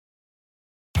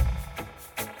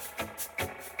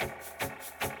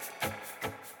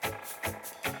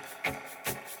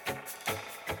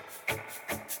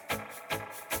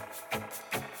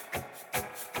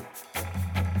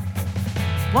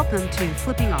Welcome to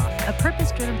Flipping Off, a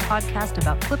purpose-driven podcast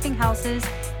about flipping houses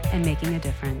and making a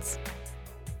difference.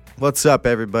 What's up,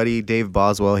 everybody? Dave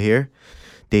Boswell here.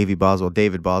 Davey Boswell,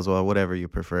 David Boswell, whatever you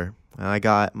prefer. I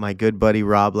got my good buddy,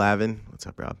 Rob Lavin. What's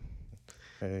up, Rob?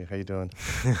 Hey, how you doing?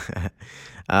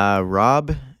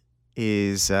 Rob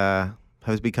has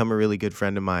become a really good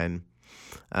friend of mine.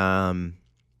 So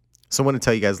I want to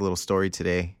tell you guys a little story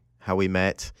today, how we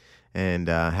met and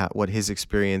what his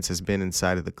experience has been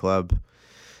inside of the club.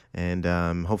 And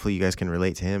hopefully you guys can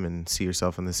relate to him and see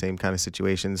yourself in the same kind of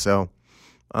situation. So,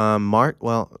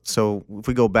 so if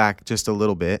we go back just a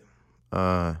little bit,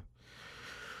 in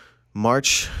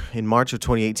March of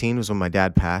 2018 was when my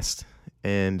dad passed.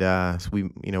 And so we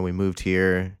moved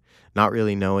here not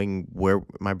really knowing where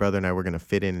my brother and I were going to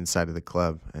fit inside of the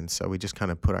club. And so we just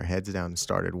kind of put our heads down and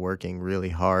started working really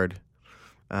hard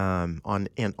on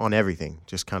everything,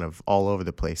 just kind of all over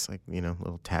the place, like,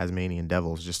 little Tasmanian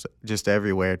devils, just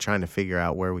everywhere, trying to figure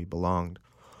out where we belonged.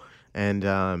 And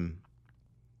I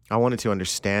wanted to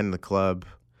understand the club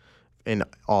in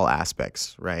all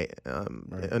aspects, right?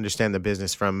 Understand the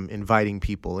business from inviting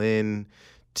people in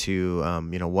to,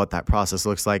 what that process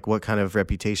looks like. What kind of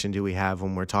reputation do we have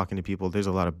when we're talking to people? There's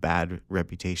a lot of bad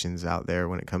reputations out there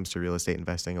when it comes to real estate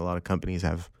investing. A lot of companies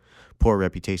have poor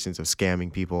reputations of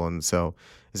scamming people. And so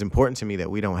it's important to me that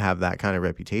we don't have that kind of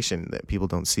reputation, that people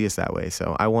don't see us that way.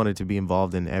 So I wanted to be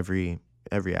involved in every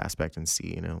aspect and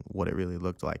see, what it really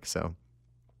looked like. So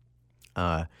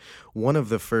one of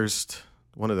the first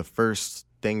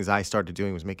things I started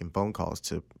doing was making phone calls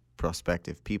to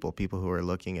prospective people who are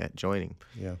looking at joining.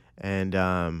 Yeah. And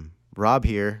Rob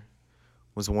here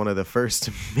was one of the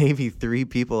first maybe 3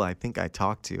 people I think I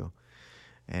talked to.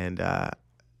 And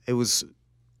it was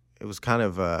kind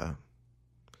of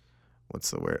what's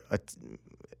the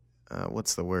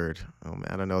word? Oh man,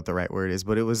 I don't know what the right word is,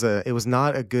 but it was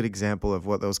not a good example of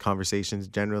what those conversations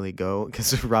generally go,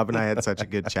 because Rob and I had such a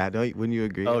good chat. Wouldn't you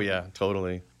agree? Oh yeah,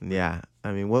 totally. Yeah.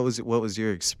 I mean, what was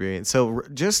your experience? So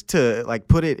just to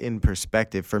put it in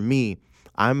perspective, for me,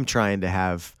 I'm trying to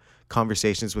have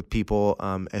conversations with people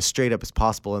as straight up as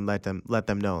possible and let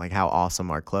them know how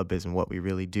awesome our club is and what we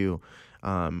really do.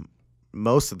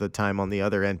 Most of the time on the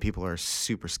other end, people are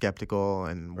super skeptical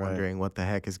and wondering what the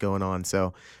heck is going on.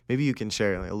 So maybe you can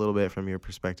share a little bit from your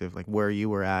perspective, where you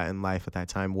were at in life at that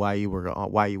time, why we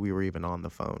were even on the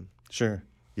phone. Sure.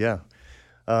 Yeah.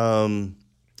 I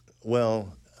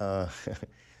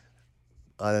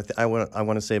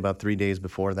want to say about 3 days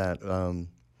before that,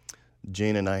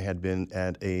 Jane and I had been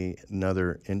at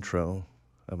another intro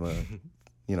of a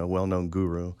well-known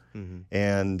guru. Mm-hmm.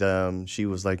 And she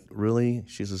was like, really?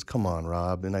 She says, come on,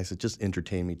 Rob. And I said, just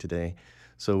entertain me today.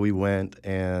 So we went,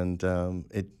 and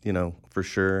for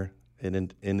sure,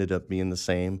 it ended up being the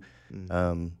same.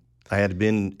 Mm-hmm. I had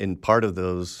been in part of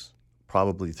those,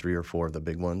 probably 3 or 4 of the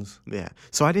big ones. Yeah.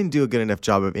 So I didn't do a good enough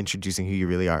job of introducing who you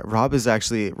really are. Rob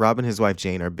and his wife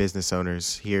Jane are business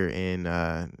owners here in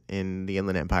the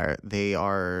Inland Empire. They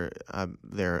are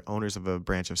they're owners of a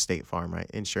branch of State Farm,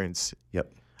 right? Insurance. Yep.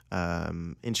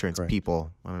 Insurance Correct.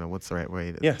 People. I don't know what's the right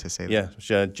way to say that.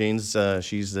 Yeah. Jane's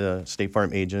she's the State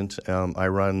Farm agent. I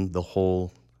run the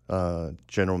whole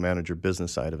general manager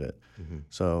business side of it. Mm-hmm.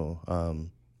 So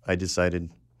I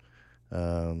decided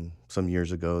some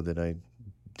years ago that I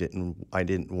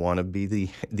didn't want to be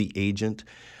the agent,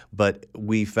 but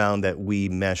we found that we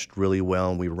meshed really well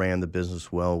and we ran the business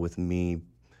well with me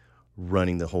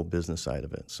running the whole business side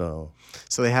of it. So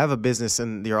they have a business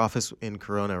in your office in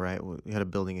Corona, right? You had a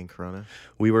building in Corona.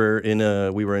 We were in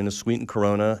a suite in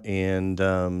Corona, and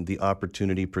the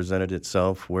opportunity presented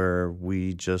itself where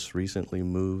we just recently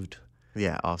moved.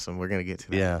 Yeah, awesome. We're going to get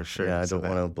to that for sure. Yeah, I don't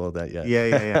want to blow that yet.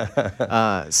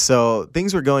 Yeah. So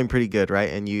things were going pretty good, right?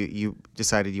 And you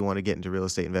decided you want to get into real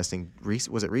estate investing.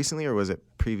 Was it recently or was it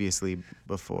previously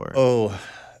before? Oh,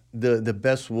 the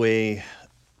best way,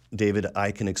 David,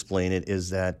 I can explain it is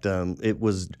that it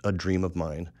was a dream of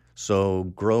mine.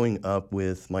 So growing up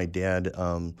with my dad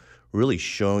really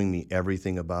showing me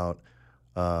everything about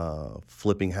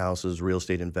flipping houses, real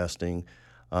estate investing,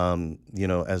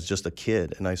 as just a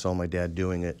kid, and I saw my dad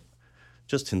doing it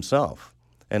just himself.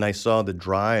 And I saw the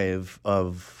drive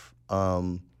of,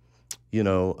 an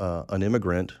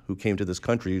immigrant who came to this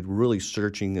country really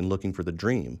searching and looking for the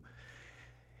dream.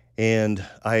 And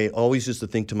I always used to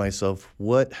think to myself,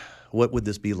 what would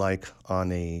this be like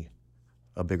on a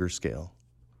bigger scale?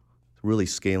 Really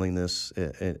scaling this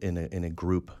in a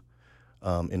group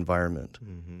environment.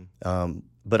 Mm-hmm.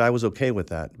 But I was okay with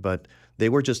that. But they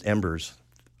were just embers.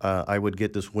 I would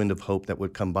get this wind of hope that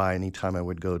would come by anytime I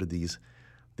would go to these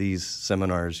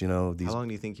seminars. How long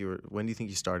do you think when do you think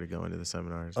you started going to the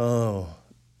seminars? Oh,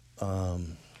 I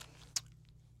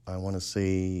want to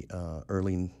say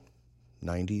early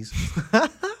 90s.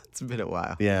 It's been a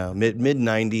while. Yeah, mid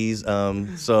 90s.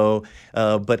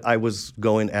 But I was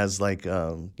going as like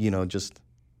just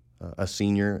a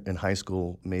senior in high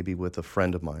school, maybe with a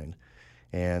friend of mine,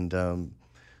 and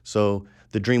so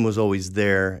the dream was always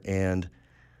there, and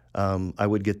I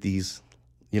would get these,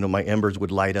 my embers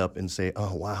would light up and say,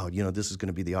 oh wow, this is going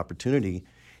to be the opportunity,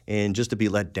 and just to be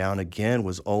let down again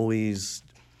was always,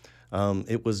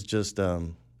 it was just,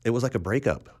 it was like a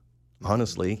breakup,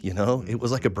 honestly, it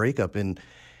was like a breakup, and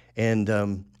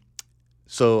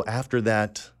so after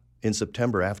that, in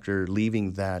September, after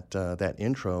leaving that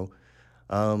intro,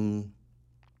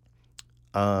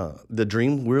 the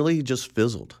dream really just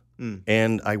fizzled.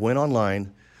 And I went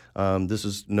online. This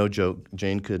is no joke.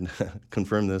 Jane could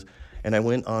confirm this. And I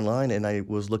went online and I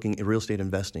was looking at real estate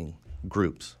investing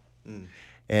groups.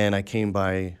 And I came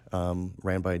by,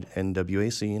 ran by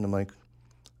NWAC, and I'm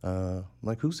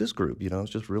like, who's this group? I was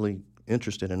just really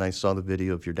interested, and I saw the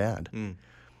video of your dad.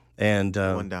 And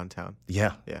One downtown.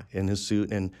 yeah, Yeah. in his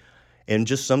suit, and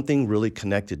just something really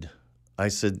connected. I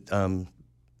said,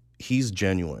 he's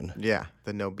genuine, Yeah,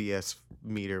 the no BS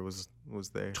meter was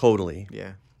there. totally.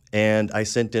 Yeah. And I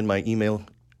sent in my email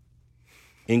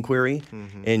inquiry,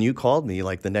 and you called me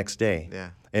like the next day. Yeah.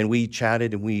 And we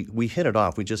chatted, and we hit it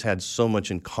off. We just had so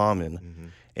much in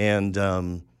common, and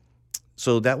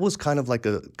so that was kind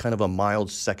of a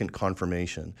mild second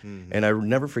confirmation. And I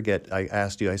never forget. I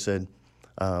asked you. I said,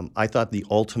 I thought the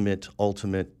ultimate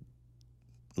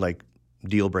like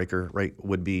deal breaker, right,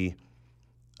 would be,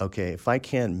 okay, if I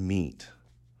can't meet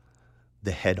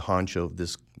the head honcho of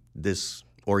this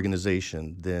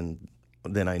organization, then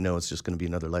I know it's just going to be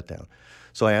another letdown.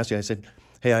 So I asked you. I said,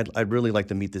 hey, I'd really like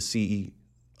to meet the CEO,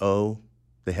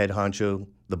 the head honcho,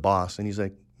 the boss. And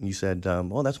you said,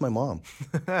 well, that's my mom.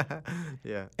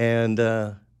 Yeah. And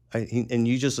and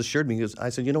you just assured me. I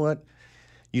said, you know what?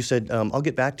 You said, I'll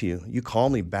get back to you. You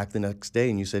called me back the next day,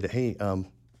 and you said, hey,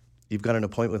 you've got an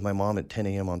appointment with my mom at 10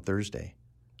 a.m. on Thursday.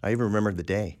 I even remembered the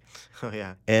day. Oh,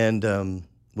 yeah. And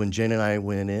when Jen and I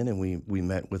went in and we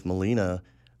met with Melina,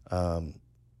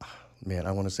 man,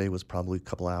 I want to say it was probably a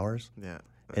couple hours. Yeah.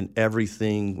 And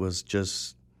everything was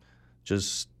just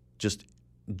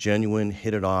genuine,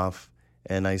 hit it off.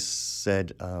 And I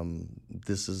said,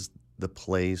 this is the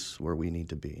place where we need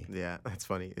to be. Yeah, that's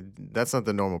funny. That's not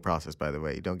the normal process, by the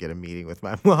way. You don't get a meeting with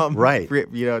my mom. Right.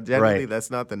 Generally, Right. that's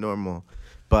not the normal.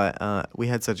 But we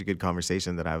had such a good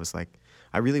conversation that I was like,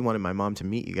 I really wanted my mom to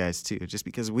meet you guys too, just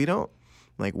because we don't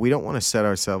want to set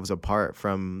ourselves apart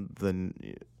from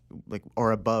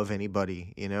or above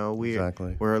anybody.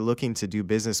 Exactly. We're looking to do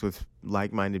business with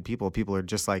like-minded people. People are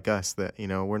just like us. That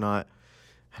we're not.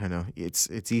 I don't know.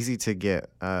 It's easy to get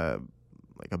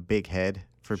like a big head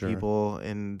for Sure. people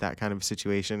in that kind of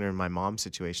situation, or in my mom's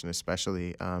situation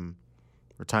especially,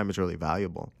 where time is really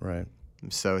valuable. Right.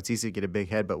 So it's easy to get a big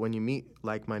head, but when you meet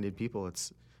like-minded people,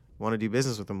 want to do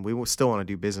business with them. We will still want to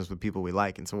do business with people we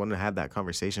like, and so I wanted to have that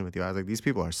conversation with you. I was like, these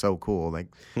people are so cool. Like,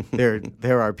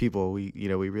 there are people we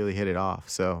really hit it off.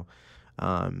 So,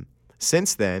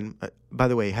 since then, by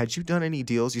the way, had you done any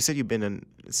deals? You said you've been in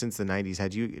since the 90s.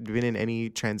 Had you been in any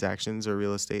transactions or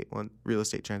real estate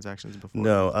transactions before?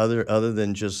 No, other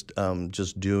than just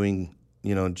doing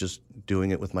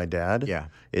it with my dad. Yeah.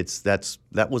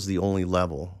 That was the only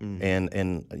level.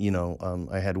 And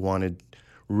I had wanted,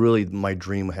 really my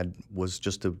dream was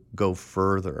just to go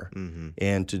further,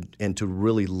 and to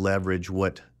really leverage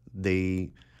what they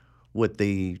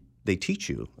teach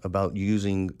you about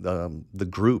using the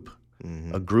group.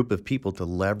 A group of people to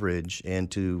leverage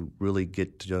and to really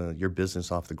get your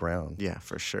business off the ground. Yeah,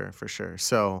 for sure.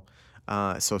 So,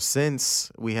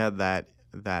 since we had that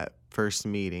first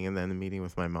meeting and then the meeting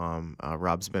with my mom,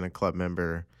 Rob's been a club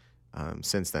member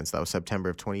since then. So that was September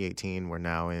of 2018. We're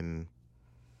now in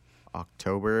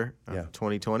October of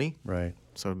 2020. Right.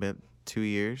 So about 2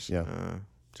 years. Yeah.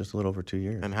 Just a little over 2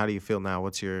 years. And how do you feel now?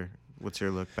 What's your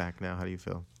look back now? How do you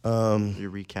feel? Your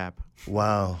recap.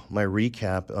 Wow, my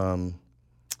recap.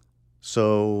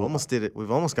 So Almost did it. We've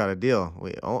almost got a deal.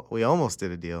 We almost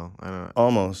did a deal. I don't know.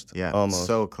 almost. Yeah. Almost.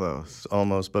 So close.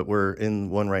 Almost, but we're in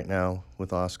one right now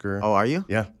with Oscar. Oh, are you?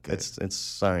 Yeah, Good. it's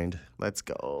signed. Let's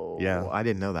go. Yeah. I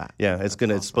didn't know that. Yeah, That's it's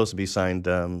awesome. supposed to be signed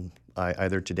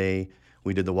either today.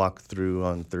 We did the walkthrough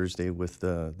on Thursday with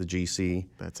the GC.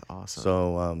 That's awesome.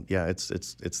 So yeah,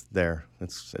 it's there.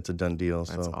 It's a done deal.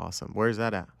 That's so awesome. Where's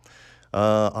that at?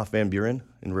 off Van Buren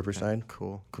in Riverside.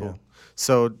 Cool. Yeah.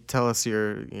 So tell us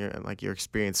your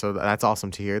experience. So that's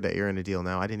awesome to hear that you're in a deal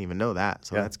now. I didn't even know that.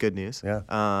 So Yeah. that's good news.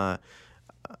 Yeah.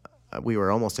 we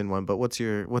were almost in one. But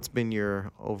what's been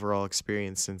your overall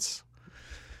experience since?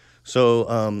 So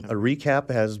a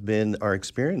recap has been our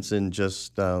experience in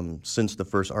just since the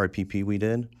first RPP we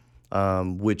did,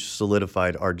 which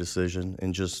solidified our decision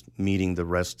in just meeting the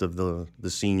rest of the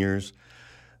seniors,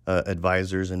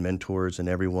 advisors and mentors and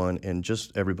everyone, and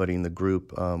just everybody in the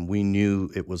group. We knew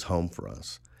it was home for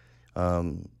us.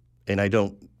 And I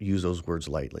don't use those words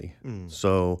lightly.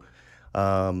 So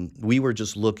we were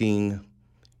just looking,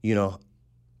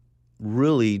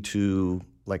 really to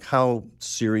like how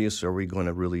serious are we going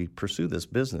to really pursue this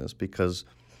business? Because,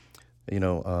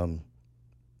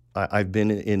 I've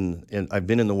been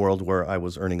in the world where I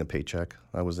was earning a paycheck.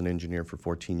 I was an engineer for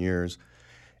 14 years,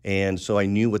 and so I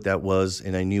knew what that was,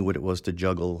 and I knew what it was to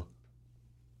juggle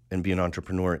and be an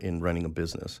entrepreneur in running a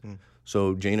business.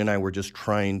 So Jane and I were just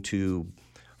trying to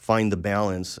find the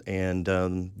balance, and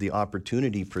the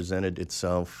opportunity presented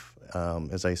itself,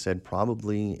 as I said,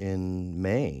 probably in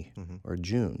May or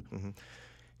June.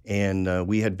 And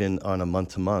we had been on a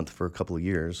month-to-month for a couple of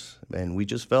years, and we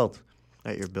just felt...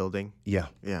 At your building? Yeah.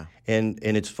 Yeah. And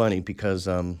it's funny because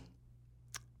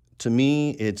to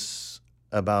me, it's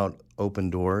about open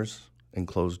doors and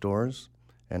closed doors.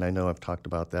 And I know I've talked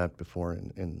about that before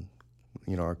in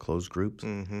our closed groups.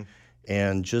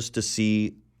 And just to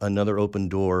see another open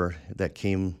door that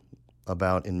came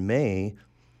about in May,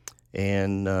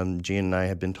 and Jane and I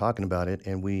had been talking about it,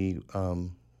 and we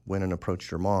went and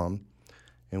approached her mom,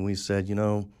 and we said,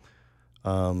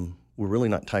 we're really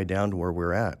not tied down to where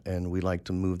we're at, and we like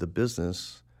to move the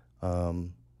business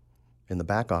in the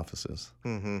back offices.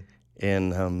 And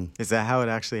is that how it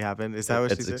actually happened? Is that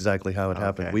what she said? That's exactly how it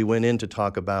happened. Okay. We went in to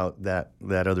talk about that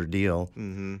other deal,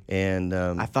 and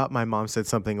I thought my mom said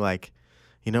something like,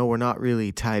 we're not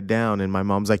really tied down, and my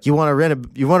mom's like, you want to rent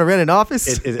an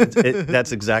office?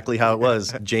 That's exactly how it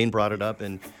was. Jane brought it up,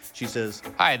 and she says,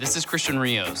 "Hi, this is Christian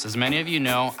Rios. As many of you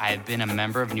know, I have been a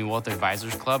member of New Wealth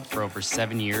Advisors Club for over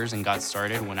 7 years and got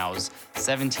started when I was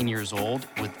 17 years old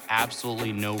with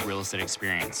absolutely no real estate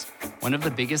experience. One of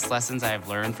the biggest lessons I have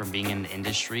learned from being in the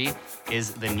industry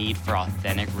is the need for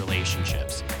authentic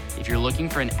relationships. If you're looking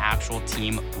for an actual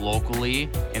team locally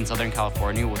in Southern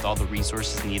California with all the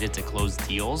resources needed to close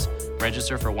deals,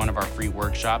 register for one of our free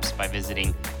workshops by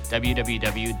visiting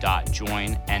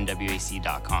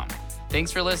www.joinnwac.com. Thanks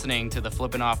for listening to the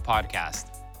Flippin' Off podcast."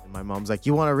 And my mom's like,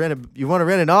 you want to rent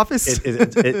an office?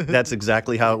 That's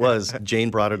exactly how it was. Jane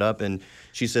brought it up, and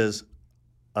she says,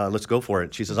 let's go for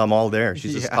it. She says, I'm all there. She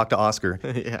says, talk to Oscar.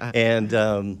 Yeah.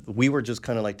 And we were just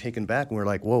kind of like taken back, and we were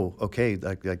like, whoa, okay,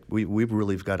 like we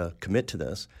really got to commit to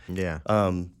this. Yeah.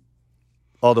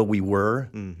 Although we were,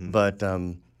 but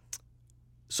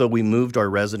so we moved our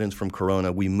residence from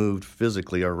Corona. We moved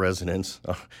physically our residence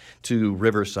to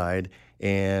Riverside,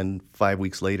 and 5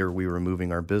 weeks later, we were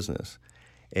moving our business.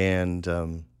 And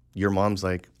your mom's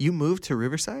like... You moved to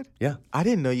Riverside? Yeah. I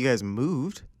didn't know you guys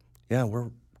moved. Yeah,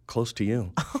 we're close to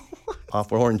you.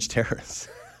 Off Orange Terrace.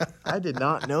 I did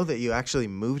not know that you actually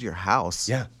moved your house.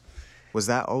 Yeah. Was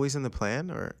that always in the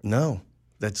plan, or? No.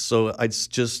 It's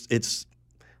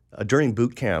during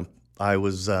boot camp, I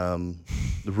was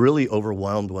really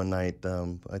overwhelmed one night.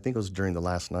 I think it was during the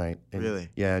last night. And, really?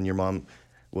 Yeah, and your mom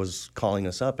was calling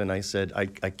us up, and I said, I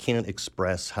can't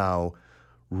express how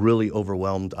really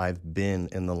overwhelmed I've been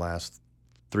in the last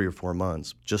 3 or 4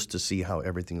 months just to see how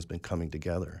everything's been coming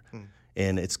together.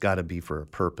 And it's got to be for a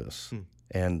purpose.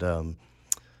 And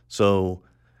so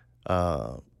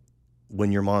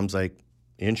when your mom's like,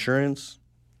 insurance,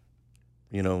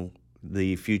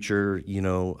 the future,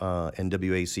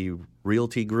 NWAC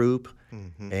Realty Group,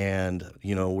 and,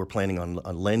 we're planning on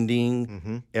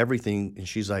lending, everything. And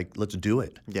she's like, let's do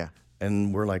it. Yeah.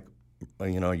 And we're like, are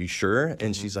you sure?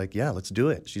 And she's like, yeah, let's do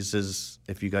it. She says,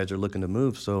 if you guys are looking to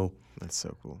move. So that's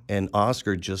so cool. And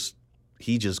Oscar just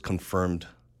confirmed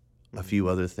a few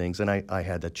other things. And I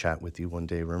had that chat with you one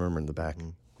day, remember, in the back,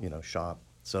 shop.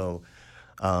 So,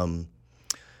 our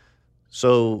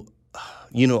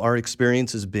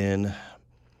experience has been,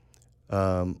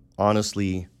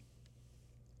 honestly,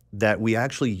 that we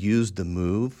actually used the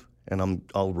move, and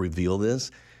I'll reveal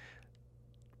this.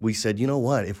 We said, you know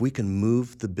what, if we can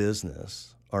move the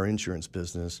business, our insurance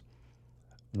business,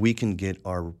 we can get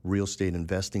our real estate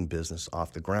investing business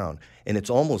off the ground. And it's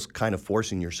almost kind of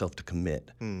forcing yourself to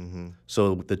commit.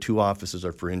 So the 2 offices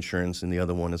are for insurance, and the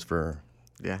other one is for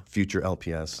future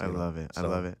LPS. I love it. I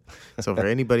love it. So for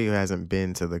anybody who hasn't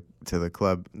been to the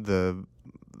club,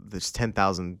 there's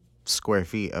 10,000 square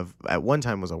feet at one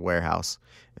time was a warehouse.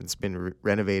 It's been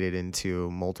renovated into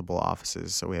multiple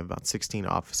offices. So we have about 16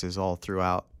 offices all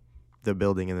throughout the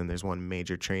building, and then there's one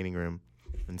major training room.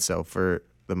 And so for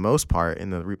the most part, in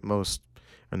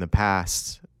the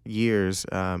past years,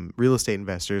 real estate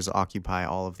investors occupy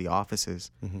all of the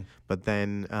offices. But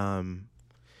then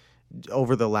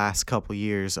over the last couple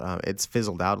years, it's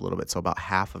fizzled out a little bit. So about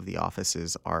half of the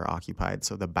offices are occupied.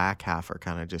 So the back half are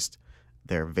kind of just,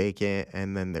 they're vacant.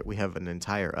 And then we have an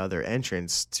entire other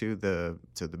entrance to the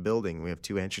building. We have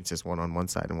two entrances, one on one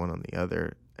side and one on the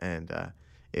other. And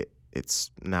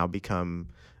it's now become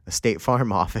a State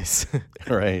Farm office.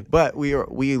 Right. But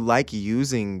we like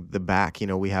using the back. You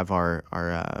know, we have our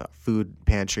food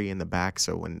pantry in the back.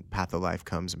 So when Path of Life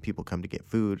comes and people come to get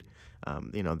food,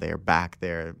 you know, they're back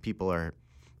there. People are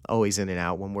always in and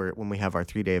out. When we have our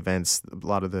 3-day events, a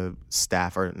lot of the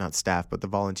staff, or not staff, but the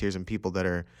volunteers and people that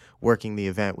are working the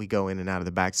event, we go in and out of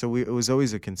the back. So it was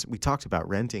always we talked about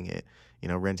renting it, you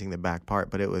know, renting the back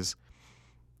part, but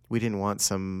we didn't want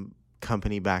some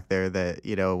company back there that,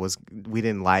 you know, we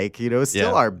didn't like, you know, it's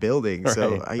still our building.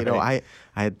 So, you know, I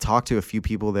had talked to a few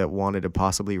people that wanted to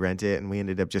possibly rent it, and we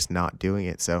ended up just not doing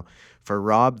it. So for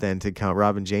Rob and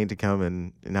Jane to come,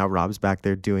 and now Rob's back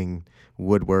there doing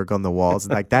woodwork on the walls,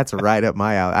 like that's right up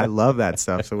my alley. I love that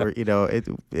stuff. So we're, you know,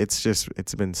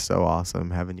 it's been so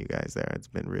awesome having you guys there. It's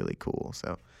been really cool.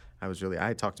 So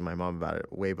I talked to my mom about it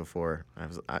way before.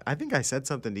 I think I said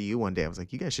something to you one day. I was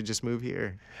like, you guys should just move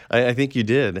here. I think you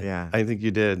did. Yeah. I think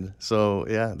you did. So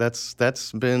yeah,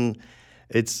 it's been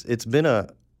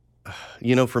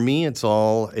you know, for me,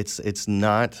 it's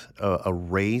not a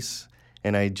race.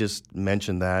 And I just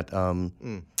mentioned that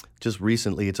just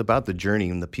recently. It's about the journey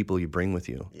and the people you bring with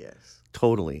you. Yes.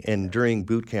 Totally. And during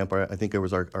boot camp, I think it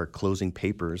was our closing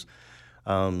papers.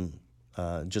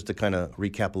 Just to kind of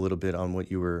recap a little bit on what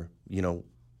you were, you know,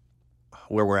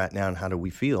 where we're at now and how do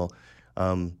we feel.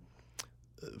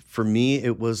 For me,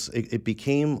 it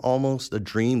became almost a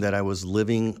dream that I was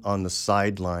living on the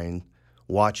sideline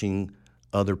watching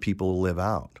other people live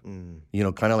out. You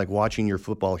know, kind of like watching your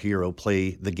football hero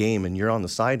play the game, and you're on the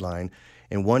sideline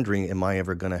and wondering, am I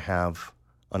ever going to have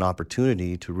an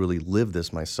opportunity to really live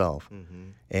this myself?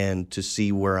 And to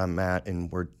see where I'm at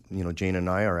and where, you know, Jane and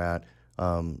I are at,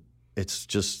 it's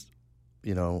just,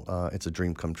 you know, it's a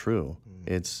dream come true.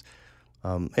 It's,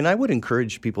 and I would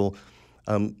encourage people.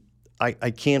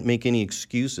 I can't make any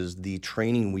excuses. The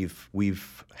training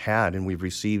we've had and we've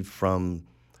received from,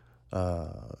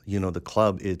 you know, the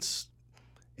club, it's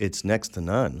next to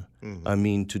none. I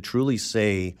mean, to truly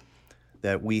say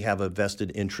that we have a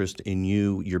vested interest in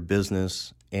you, your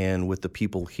business, and with the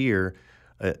people here.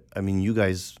 I mean, you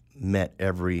guys met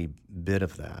every bit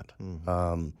of that.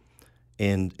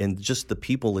 And just the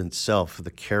people itself, the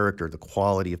character, the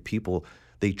quality of people,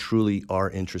 they truly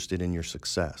are interested in your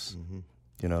success,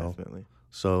 you know? Definitely.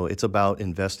 So it's about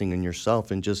investing in yourself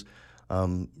and just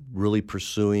really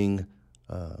pursuing,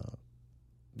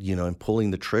 you know, and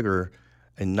pulling the trigger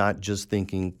and not just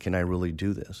thinking, can I really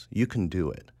do this? You can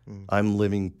do it. I'm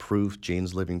living proof.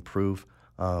 Jane's living proof.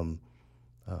 You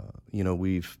know,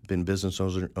 we've been business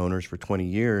owners for 20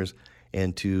 years,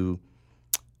 and to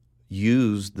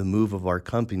use the move of our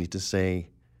company to say,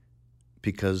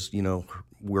 because, you know,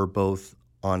 we're both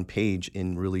on page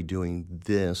in really doing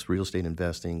this real estate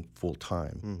investing full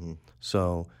time.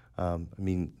 So, I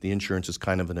mean, the insurance is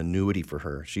kind of an annuity for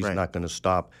her. She's not going to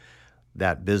stop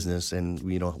that business, and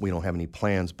we don't have any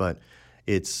plans, but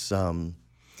it's so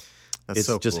just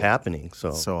cool. Happening.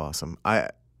 So awesome. I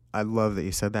love that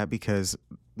you said that, because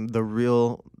the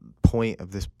real point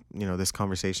of this, you know, this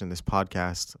conversation, this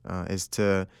podcast, is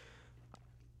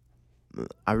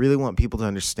I really want people to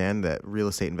understand that real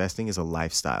estate investing is a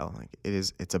lifestyle. Like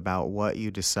it's about what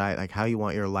you decide, like how you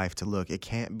want your life to look. It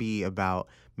can't be about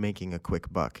making a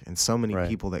quick buck. And so many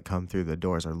people that come through the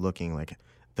doors are looking like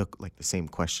the same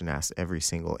question asked every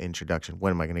single introduction.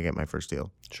 When am I going to get my first deal?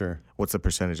 Sure. What's the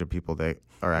percentage of people that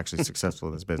are actually successful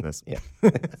in this business? Yeah.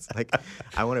 It's like,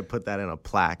 I want to put that in a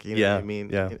plaque. You know what I mean?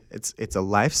 Yeah. It's a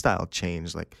lifestyle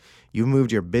change. Like, you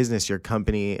moved your business, your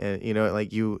company, and you know,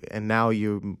 like and now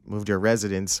you moved your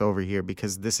residence over here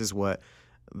because this is what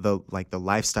the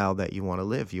lifestyle that you want to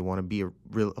live. You want to be a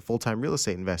full-time real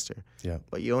estate investor. Yeah.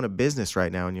 But you own a business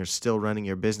right now, and you're still running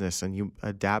your business, and you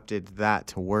adapted that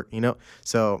to work. You know,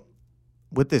 so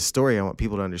with this story, I want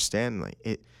people to understand,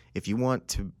 like, if you want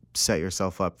to set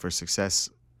yourself up for success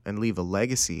and leave a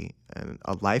legacy, and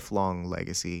a lifelong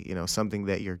legacy, you know, something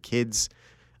that your kids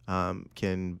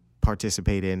can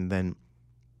participate in, then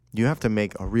you have to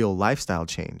make a real lifestyle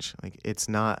change. Like,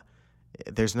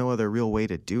 there's no other real way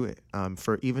to do it.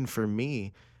 For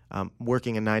me,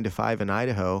 working a 9 to 5 in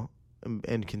Idaho,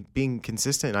 being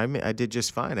consistent. I did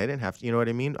just fine. I didn't have to, you know what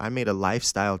I mean? I made a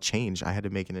lifestyle change. I had to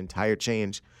make an entire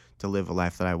change to live a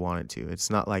life that I wanted to. It's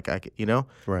not like I could,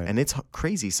 Right. and it's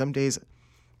crazy. Some days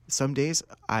it's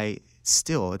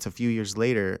a few years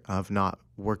later of not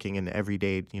working an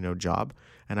everyday, job.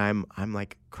 And I'm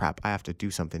like, crap, I have to do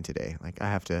something today. Like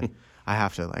I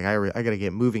got to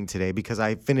get moving today because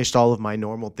I finished all of my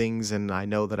normal things and I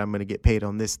know that I'm going to get paid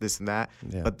on this and that.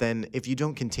 Yeah. But then if you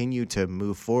don't continue to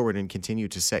move forward and continue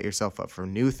to set yourself up for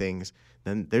new things,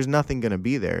 then there's nothing going to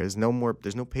be there. There's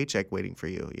no paycheck waiting for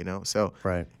you, So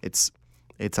Right. it's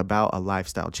about a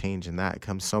lifestyle change, and that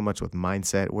comes so much with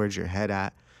mindset. Where's your head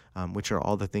at? Which are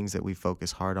all the things that we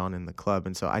focus hard on in the club.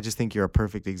 And so I just think you're a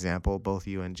perfect example. Both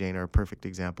you and Jane are a perfect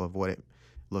example of what it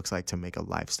looks like to make a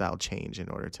lifestyle change in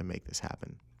order to make this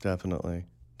happen. Definitely.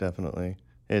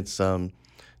 It's in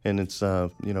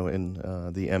the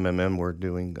MMM we're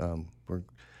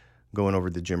going over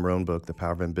the Jim Rohn book, The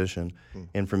Power of Ambition.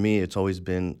 And for me, it's always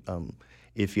been,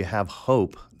 if you have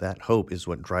hope, that hope is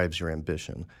what drives your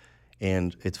ambition.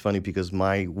 And it's funny because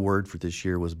my word for this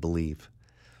year was believe.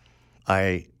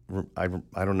 I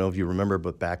don't know if you remember,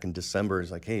 but back in December, it's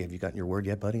like, hey, have you gotten your word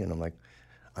yet, buddy? And I'm like,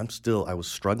 I was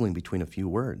struggling between a few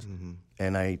words. Mm-hmm.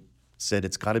 And I said,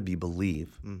 it's got to be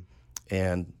believe.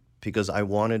 And because I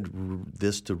wanted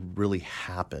this to really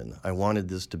happen. I wanted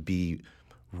this to be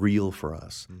real for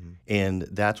us. Mm-hmm. And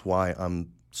that's why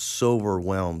I'm so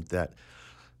overwhelmed that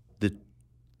the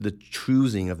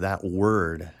choosing of that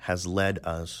word has led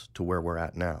us to where we're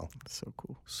at now. That's so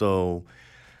cool. So,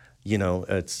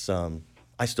 it's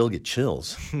I still get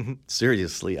chills.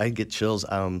 Seriously, I get chills.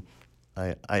 I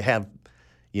have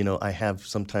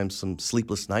sometimes some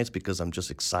sleepless nights because I'm just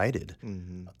excited.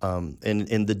 Mm-hmm.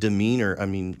 And the demeanor. I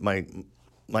mean, my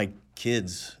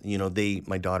kids,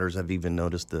 my daughters have even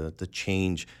noticed the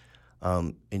change.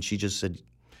 And she just said,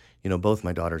 both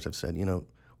my daughters have said,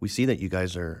 we see that you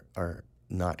guys are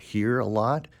not here a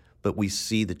lot, but we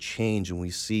see the change and we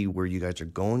see where you guys are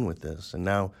going with this. And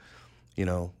now,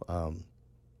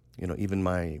 even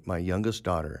my youngest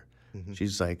daughter, mm-hmm.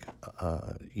 she's like,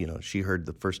 she heard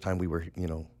the first time we were,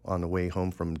 on the way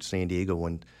home from San Diego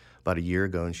about a year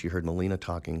ago, and she heard Melina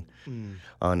talking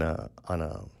on a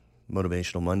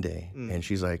Motivational Monday, and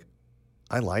she's like,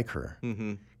 I like her,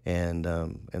 mm-hmm. and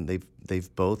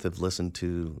they've both have listened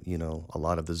to a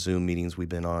lot of the Zoom meetings we've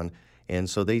been on, and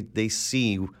so they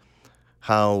see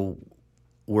how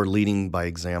we're leading by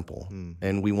example,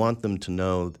 and we want them to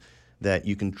know that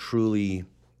you can truly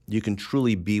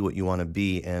be what you want to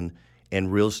be, and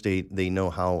real estate, they know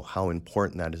how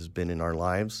important that has been in our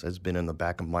lives, has been in the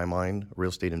back of my mind, real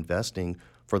estate investing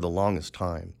for the longest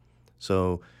time.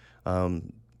 So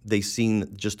they've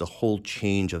seen just a whole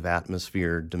change of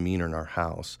atmosphere, demeanor in our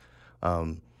house.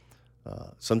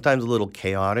 Sometimes a little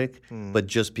chaotic, but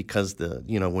just because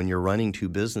when you're running two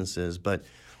businesses, but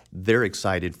they're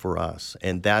excited for us,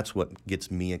 and that's what gets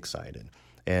me excited.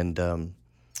 And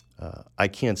I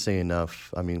can't say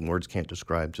enough. I mean, words can't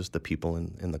describe just the people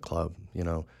in the club.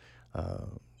 You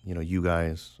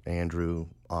guys, Andrew,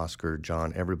 Oscar,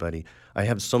 John, everybody. I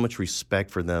have so much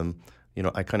respect for them.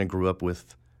 I kind of grew up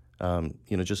with,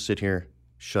 just sit here,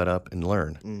 shut up, and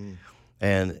learn. Mm-hmm.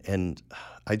 And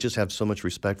I just have so much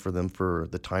respect for them for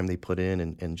the time they put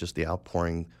in and just the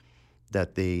outpouring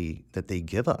that they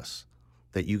give us,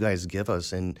 that you guys give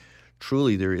us. And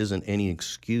truly, there isn't any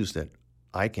excuse that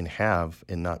I can have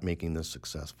in not making this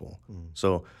successful.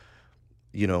 So,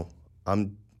 we're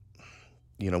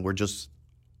just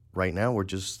right now we're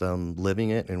just living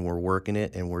it and we're working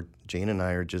it, and Jane and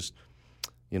I are just,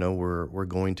 we're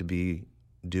going to be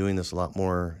doing this a lot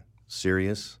more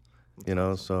serious,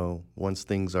 So once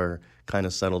things are kind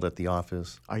of settled at the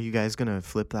office, are you guys gonna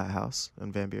flip that house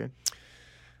in Van Buren?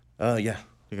 Yeah,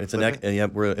 it's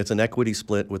an equity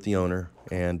split with the owner,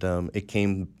 and it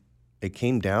came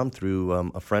down through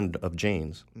a friend of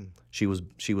Jane's. She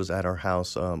was at our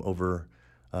house over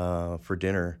for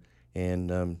dinner,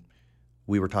 and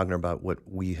we were talking about what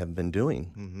we have been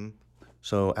doing. Mm-hmm.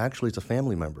 So actually, it's a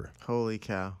family member. Holy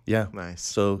cow! Yeah, nice.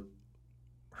 So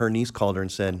her niece called her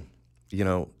and said,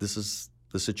 this is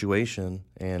the situation,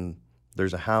 and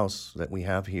there's a house that we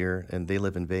have here, and they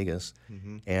live in Vegas,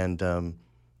 mm-hmm. and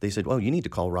they said, well, you need to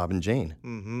call Rob and Jane.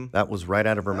 Mm-hmm. That was right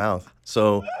out of her mouth.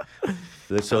 So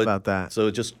how about that?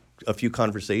 So just a few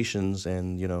conversations,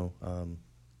 and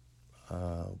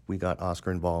we got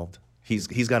Oscar involved.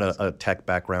 He's got a tech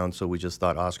background, so we just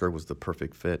thought Oscar was the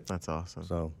perfect fit. That's awesome.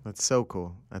 So that's so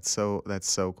cool. That's so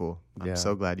cool. I'm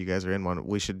so glad you guys are in one.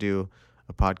 We should do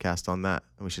a podcast on that,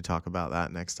 and we should talk about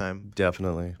that next time.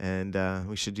 Definitely. And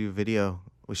we should do video.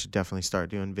 We should definitely start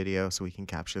doing video so we can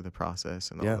capture the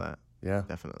process and all that. Yeah.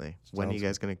 Definitely. When are you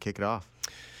guys going to kick it off?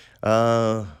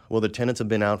 Well, the tenants have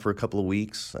been out for a couple of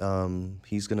weeks.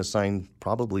 He's going to sign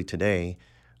probably today.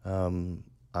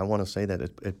 I want to say that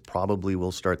it probably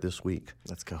will start this week.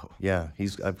 Let's go. Yeah,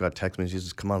 I've got text messages. He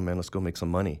says, "Come on, man, let's go make some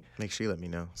money." Make sure you let me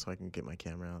know so I can get my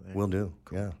camera out there. Will do.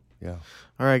 Cool. Yeah.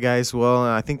 All right, guys. Well,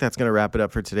 I think that's going to wrap it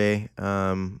up for today.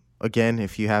 Again,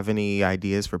 if you have any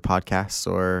ideas for podcasts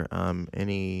or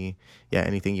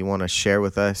anything you want to share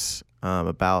with us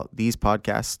about these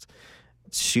podcasts,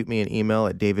 shoot me an email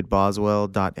at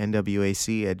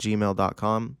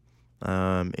davidboswell.nwac@gmail.com.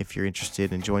 If you're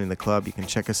interested in joining the club, you can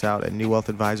check us out at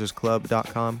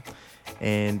newwealthadvisorsclub.com.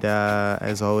 And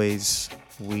as always,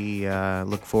 we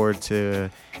look forward to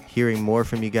hearing more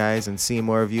from you guys and seeing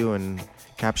more of you and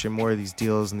capture more of these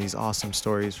deals and these awesome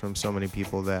stories from so many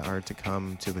people that are to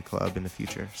come to the club in the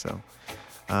future. So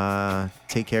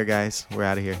take care, guys. We're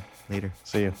out of here. Later.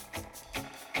 See you.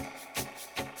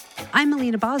 I'm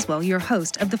Melina Boswell, your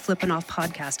host of the Flippin' Off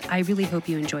podcast. I really hope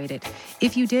you enjoyed it.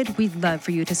 If you did, we'd love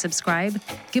for you to subscribe,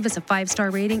 give us a 5-star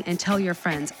rating, and tell your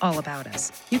friends all about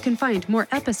us. You can find more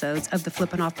episodes of the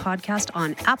Flippin' Off podcast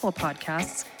on Apple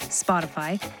Podcasts,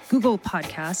 Spotify, Google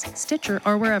Podcasts, Stitcher,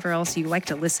 or wherever else you like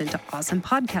to listen to awesome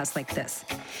podcasts like this.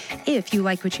 If you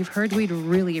like what you've heard, we'd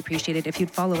really appreciate it if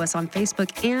you'd follow us on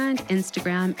Facebook and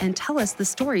Instagram and tell us the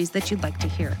stories that you'd like to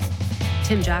hear.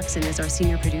 Tim Jackson is our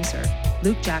senior producer.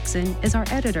 Luke Jackson is our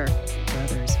editor.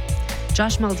 Brothers.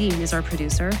 Josh Maldine is our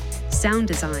producer. Sound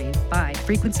design by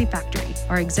Frequency Factory.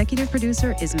 Our executive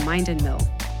producer is Mind and Mill.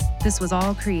 This was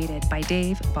all created by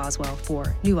Dave Boswell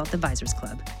for New Wealth Advisors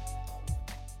Club.